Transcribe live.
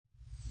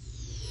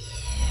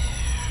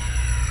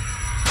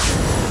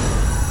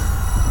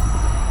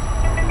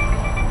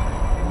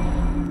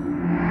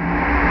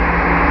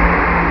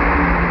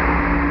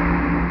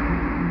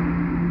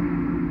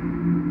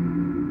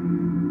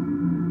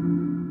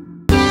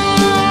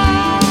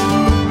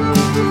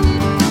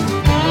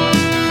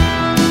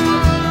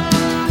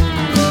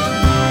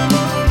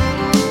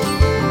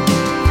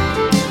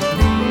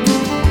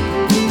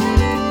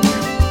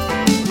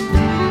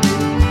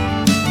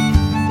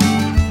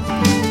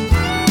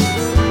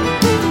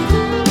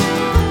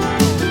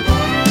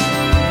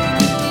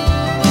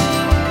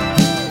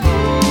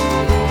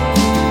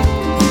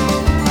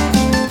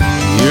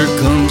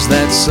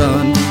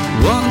sun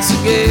once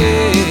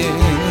again,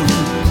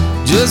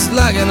 just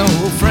like an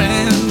old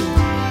friend,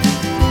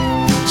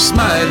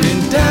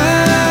 smiling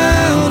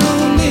down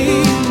on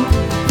me.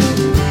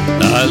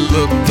 I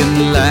look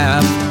and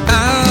laugh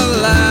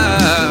out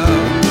loud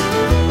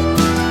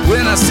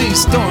when I see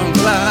storm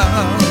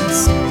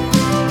clouds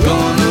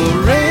gonna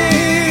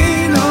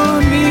rain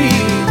on me.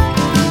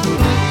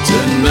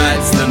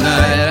 Tonight's the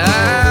night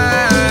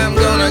I'm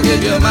gonna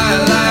give you my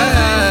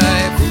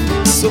life.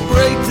 So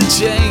break the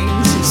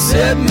chains and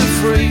set me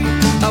free.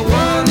 I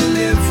wanna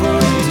live for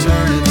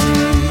eternity.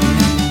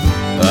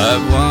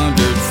 I've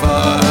wandered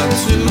far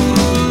too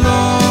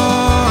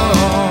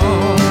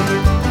long.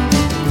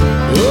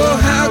 Oh,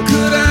 how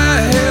could I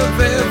have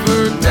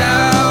ever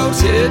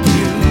doubted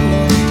you?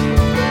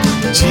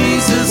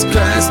 Jesus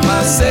Christ,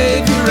 my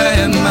Savior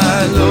and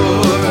my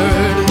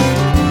Lord.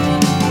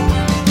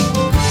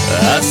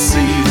 I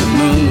see the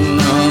moon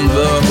on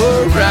the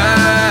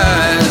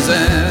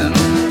horizon,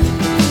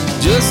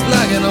 just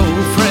like an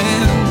old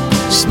friend,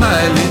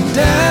 smiling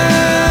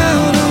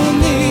down on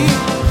me.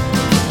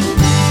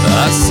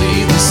 I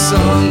see the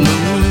sun, the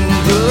moon,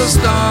 the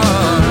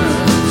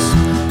stars,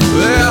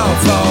 they all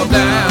fall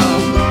down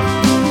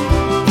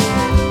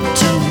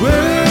to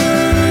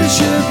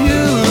worship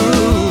you.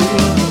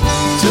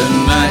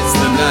 Tonight's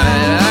the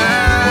night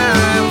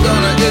I'm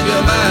gonna give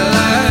you my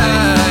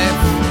life.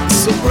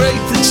 So break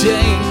the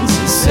chains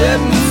and set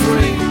me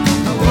free.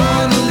 I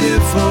wanna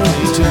live for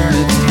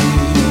eternity.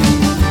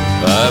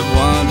 I've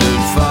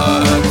wandered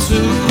far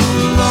too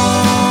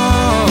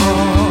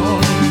long.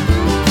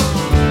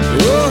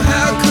 Oh,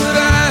 how could I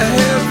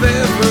have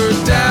ever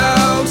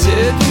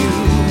doubted you?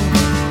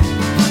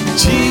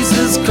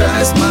 Jesus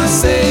Christ, my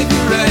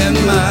Savior and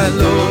my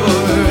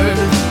Lord.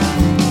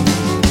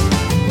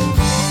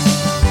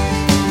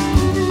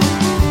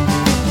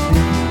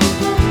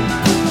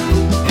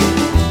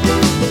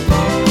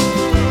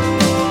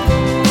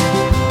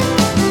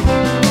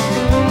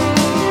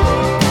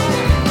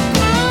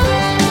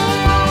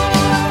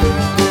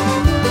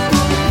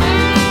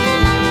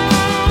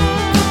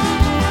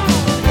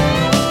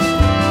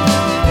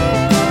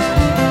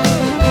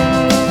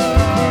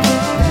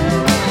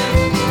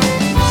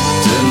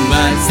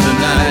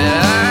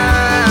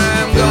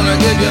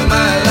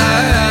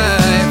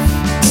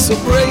 So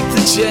break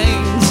the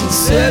chains and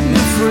set me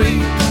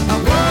free. I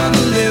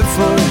wanna live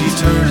for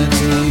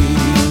eternity.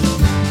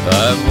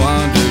 I've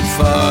wandered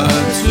far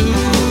too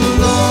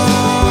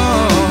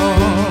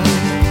long.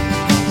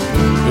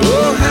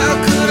 Oh, how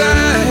could I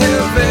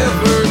have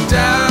ever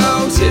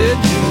doubted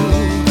you?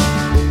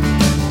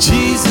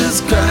 Jesus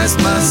Christ,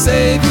 my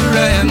Savior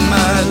and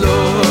my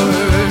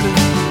Lord.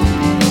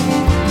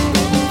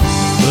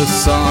 The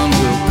sun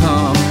will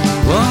come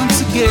once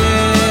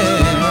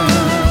again,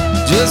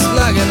 just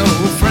like an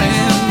old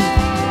friend,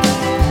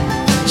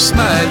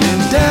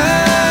 smiling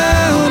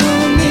down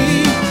on me.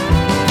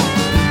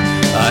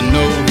 I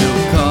know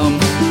he'll come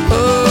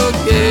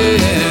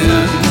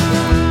again.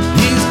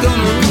 He's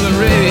gonna rule and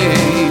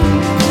reign,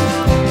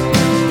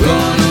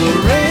 gonna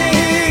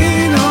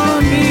rain on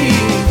me.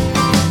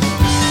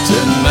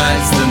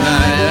 Tonight's the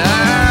night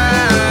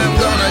I'm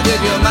gonna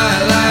give you my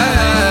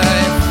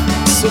life.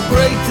 So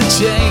break the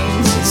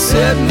chains and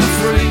set me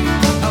free.